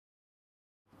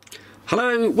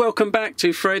Hello, welcome back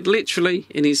to Fred, literally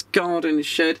in his garden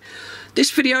shed. This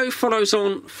video follows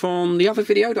on from the other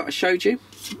video that I showed you,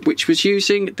 which was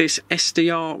using this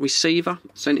SDR receiver,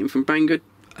 sent in from Banggood,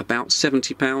 about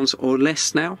 £70 or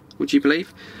less now, would you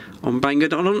believe, on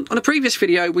Banggood. On a previous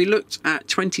video we looked at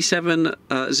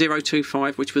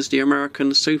 27025, which was the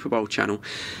American Super Bowl channel.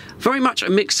 Very much a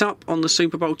mix-up on the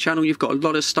Super Bowl channel. You've got a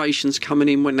lot of stations coming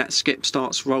in when that skip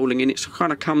starts rolling in. It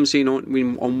kind of comes in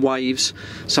on waves,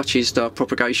 such as the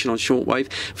propagation on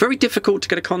shortwave. Very difficult to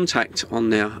get a contact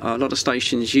on there. A lot of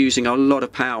stations using a lot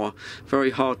of power. Very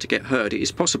hard to get heard. It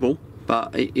is possible,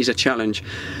 but it is a challenge.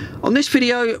 On this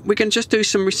video, we can just do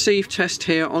some receive test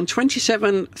here on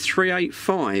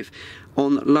 27385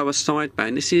 on lower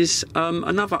sideband. This is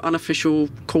another unofficial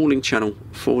calling channel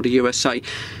for the USA.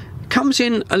 Comes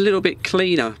in a little bit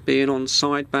cleaner, being on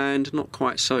sideband, not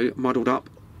quite so muddled up.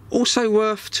 Also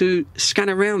worth to scan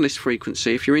around this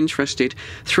frequency if you're interested.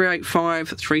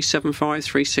 385, 375,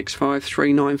 365,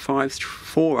 395,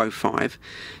 405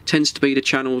 tends to be the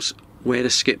channels where the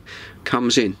skip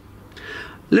comes in.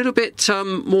 A little bit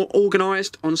more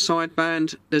organised on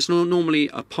sideband. There's normally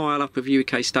a pile up of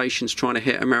UK stations trying to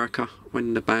hit America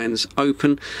when the band's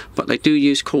open, but they do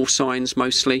use call signs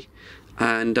mostly,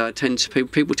 and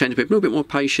people tend to be a little bit more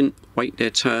patient, wait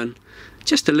their turn,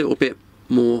 just a little bit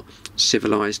more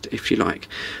civilised, if you like.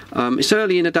 It's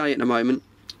early in the day at the moment.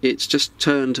 It's just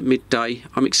turned midday.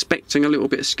 I'm expecting a little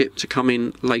bit of skip to come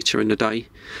in later in the day.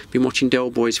 Been watching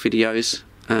Del Boy's videos,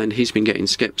 and he's been getting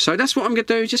skipped. So that's what I'm going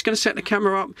to do. Just going to set the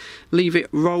camera up, leave it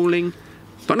rolling.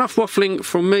 But enough waffling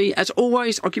from me. As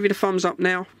always, I'll give you the thumbs up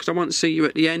now because I want to see you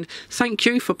at the end. Thank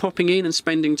you for popping in and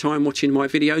spending time watching my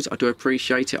videos. I do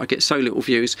appreciate it. I get so little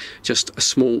views, just a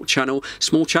small channel.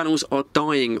 Small channels are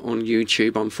dying on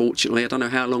YouTube, unfortunately. I don't know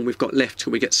how long we've got left till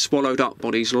we get swallowed up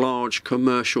by these large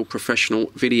commercial professional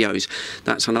videos.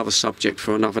 That's another subject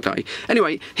for another day.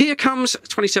 Anyway, here comes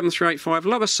 27385,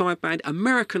 lower sideband,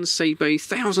 American CB,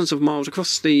 thousands of miles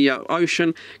across the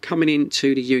ocean, coming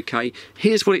into the UK.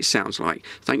 Here's what it sounds like.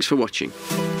 Thanks for watching.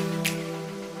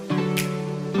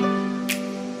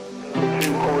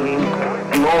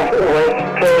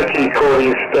 Northwest Turkey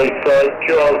calling stateside,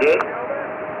 Charlie.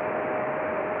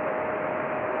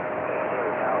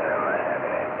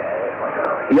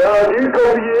 Yeah, you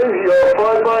copy you. You're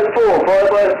 5x4 all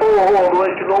the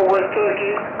way to Northwest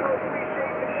Turkey.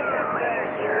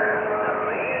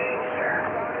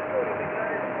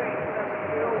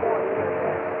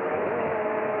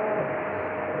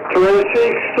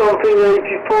 Something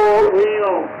 84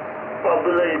 Neo, I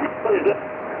believe.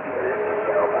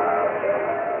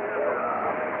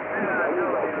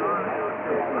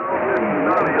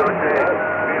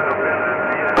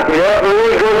 Yeah, we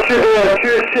go to the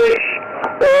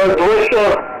 26 Russia,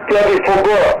 bloody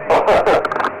forgot.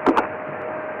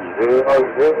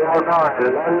 009,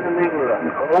 goes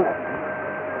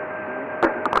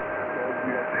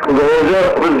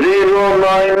up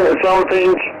 09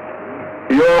 something.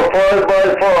 You're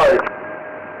 5x5.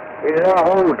 Yeah,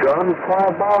 hold on,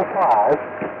 5x5.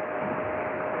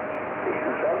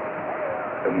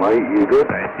 Mate, you good?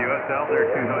 Thank you, SL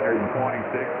there, 226.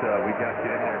 We got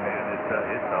you in there, man. It's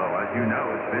as you know,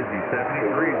 it's busy.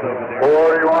 73's over there.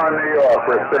 41 New York,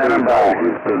 we're standing by.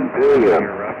 It's been brilliant.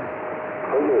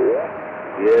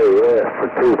 Yeah,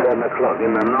 for 10 o'clock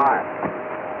in the night.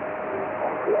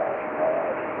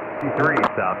 53,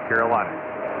 South Carolina.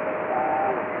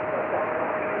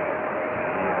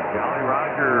 Jolly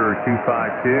Roger,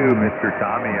 252, Mr.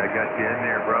 Tommy, I got you in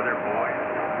there, brother, boy.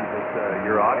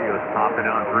 Your audio's popping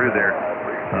on through there.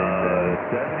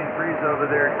 73's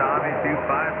over there, Tommy, 252,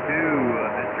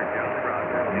 Mr. Jolly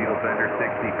Roger, Needle Bender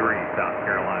 63, South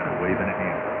Carolina, waving at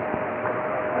you.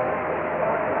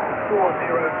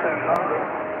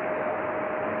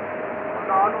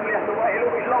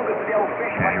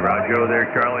 402. Hey, Roger there,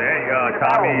 Charlie. Hey,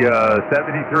 Tommy,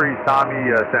 73's Tommy,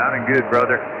 sounding good,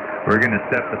 brother. We're going to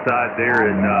step aside there,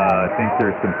 and I think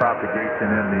there's some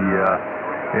propagation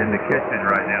in the kitchen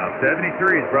right now.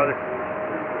 73s, brother.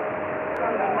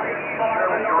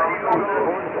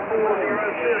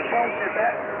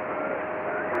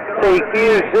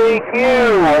 CQ,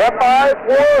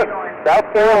 FI1, South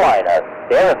Carolina,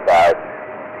 standing side.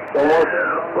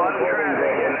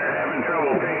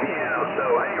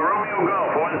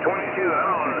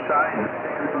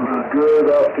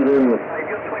 Good afternoon.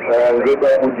 Good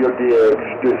back with your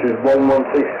DX. This is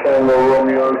 116 Tango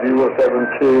Romeo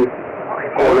 072.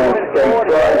 Calling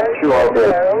stateside, Charlie.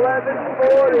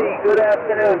 1140. Good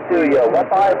afternoon to you.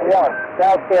 151,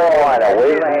 South Carolina.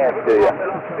 Wave a hand to you.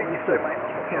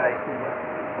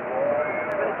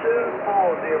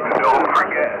 Don't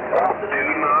forget.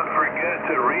 Do not forget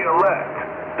to read elect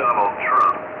Donald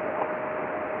Trump.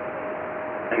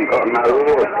 You got my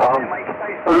rules, Tom.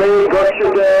 Lee, got you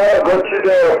there,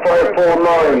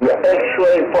 549.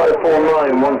 X-ray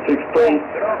 549, 163.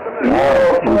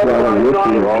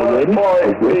 Already?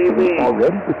 5 dB. 5,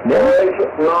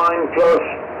 9 plus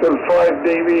the 5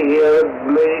 dB here,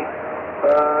 Lee.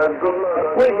 Good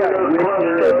luck. We got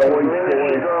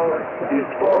He's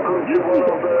spoken to one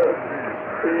of the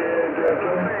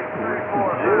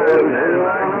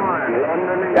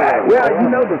well, you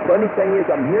know, the funny thing is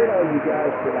I'm hearing all you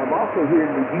guys, but I'm also here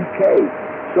in the UK.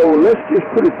 So let's just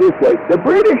put it this way. The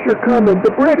British are coming.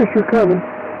 The British are coming.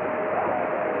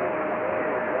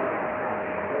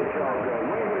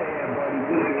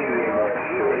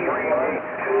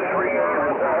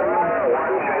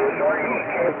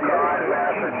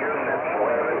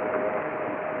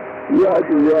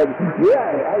 Roger.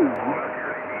 Yeah,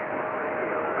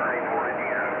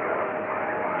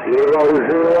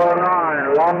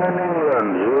 009, London,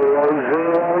 England.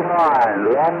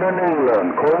 009, London, England.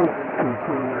 Call.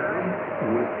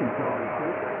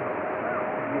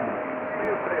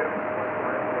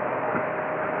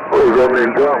 Who's on the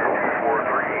job?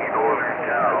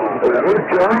 Good,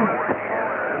 John.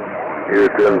 Here,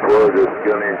 10-4, just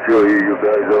getting sure you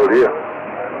guys out here.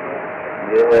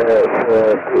 Yes,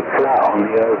 good flat on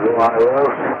the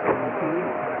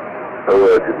LSB.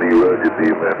 Roger B,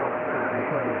 man.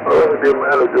 Roger,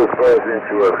 man, I just passed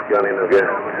into us, scanning again.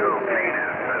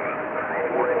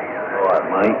 Alright,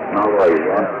 mate, no worries,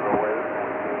 man.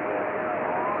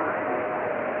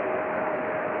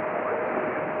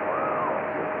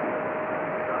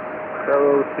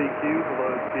 Hello, CQ,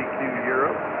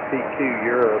 Europe. CQ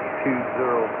Europe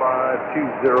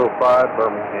 205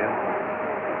 Birmingham.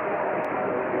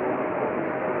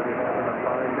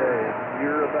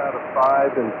 You're about a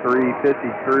 5 and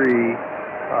 353.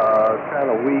 Kind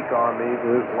of weak on me.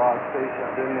 There's a lot of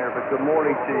stations in there, but good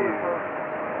morning to you.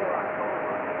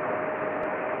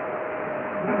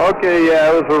 Okay,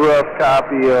 yeah, it was a rough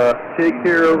copy. Take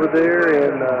care over there,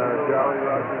 and Jolly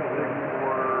Roger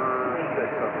 646. I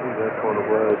think that's what it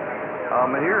was.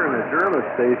 I'm here in the German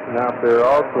station out there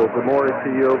also. Good morning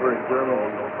to you over in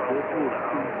Germany. This is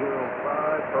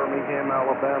 205 Birmingham,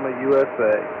 Alabama,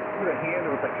 USA. Your hand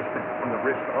was like just from the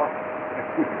wrist up.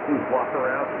 Walk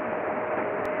around.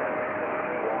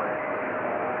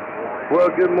 Well,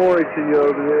 good morning to you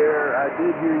over there. I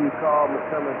did hear you call me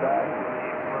coming back,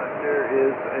 but there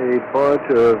is a bunch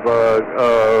of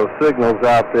signals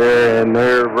out there, and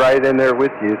they're right in there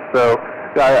with you. So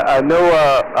I know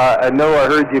I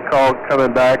heard you call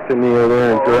coming back to me over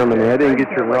there in Germany. I didn't get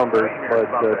your numbers, but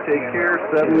take care,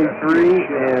 73,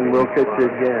 and we'll catch you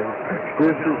again.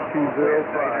 This is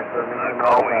 205.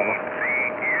 Alabama.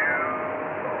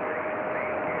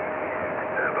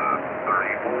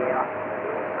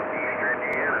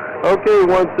 Okay,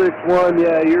 161.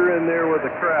 Yeah, you're in there with the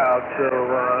crowd, so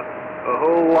a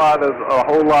whole lot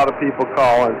of people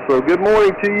calling. So good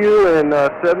morning to you, and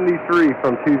 73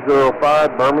 from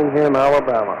 205 Birmingham,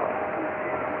 Alabama.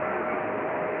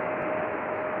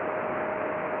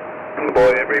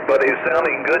 Boy, everybody's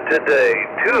sounding good today.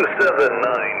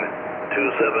 279.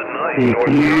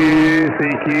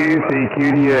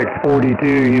 CQDX 42,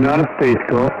 United States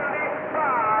call.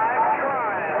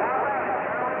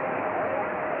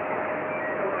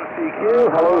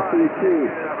 Hello, CQ.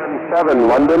 77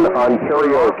 London,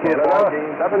 Ontario, Canada.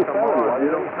 77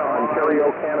 London,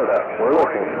 Ontario, Canada. We're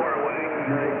looking.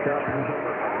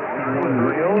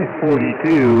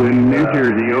 42 in New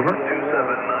Jersey, over.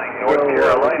 279 North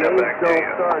Carolina, back to you.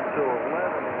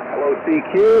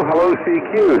 Hello,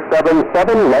 CQ. 77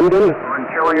 London,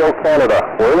 Ontario, Canada.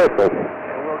 We're listening.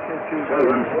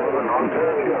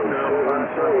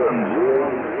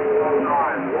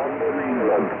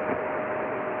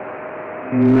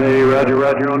 Hey,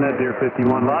 Roger on that there, 51.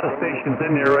 A lot of stations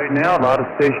in there right now. A lot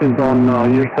of stations on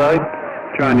your side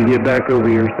trying to get back over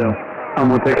here, so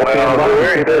I'm going to take a stand by. Well,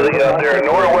 very busy out there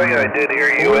in Norway. I did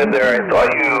hear you in there. I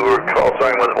thought you were call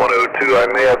sign was 102.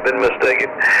 I may have been mistaken.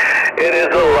 It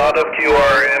is a lot of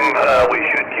QRM. We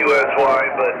shoot QSY,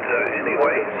 but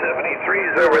anyway,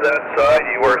 73's over that side.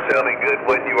 You are sounding good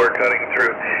when you are cutting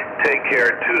through. Take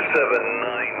care.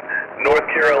 279 North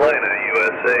Carolina,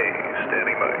 USA.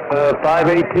 Standing by.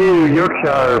 582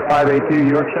 Yorkshire, 582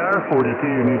 Yorkshire,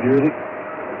 42 New Jersey.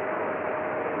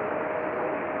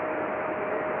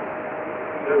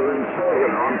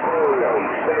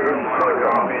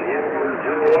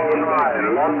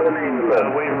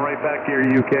 Waiting right back here,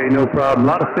 UK, no problem. A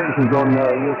lot of stations on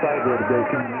your side there today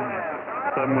coming in there.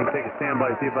 So I'm going to take a standby,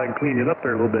 see if I can clean it up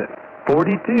there a little bit.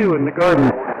 42 in the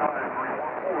garden.